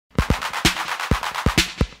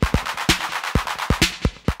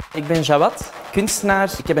Ik ben Jaouad,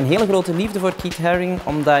 kunstenaar. Ik heb een hele grote liefde voor Haring,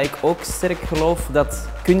 omdat ik ook sterk geloof dat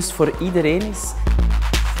kunst voor iedereen is.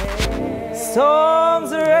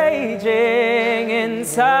 Storms raging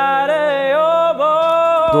inside your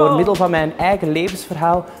bones. Door middel van mijn eigen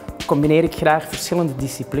levensverhaal combineer ik graag verschillende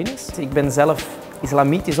disciplines. Ik ben zelf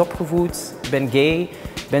islamitisch opgevoed, ik ben gay,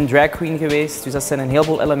 ik ben drag queen geweest. Dus dat zijn een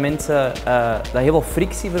heleboel elementen dat heel veel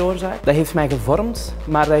frictie veroorzaakt. Dat heeft mij gevormd,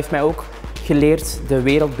 maar dat heeft mij ook geleerd de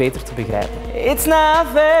wereld beter te begrijpen. It's not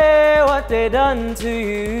fair what they done to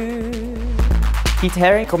you.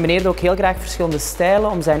 Haring combineerde ook heel graag verschillende stijlen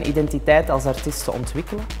om zijn identiteit als artiest te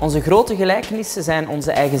ontwikkelen. Onze grote gelijkenissen zijn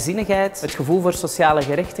onze eigenzinnigheid, het gevoel voor sociale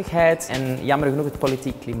gerechtigheid en jammer genoeg het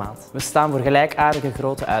politiek klimaat. We staan voor gelijkaardige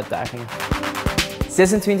grote uitdagingen.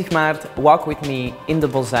 26 maart, walk with me in de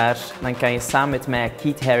BOZAR. Dan kan je samen met mij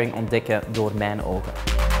Haring ontdekken door mijn ogen.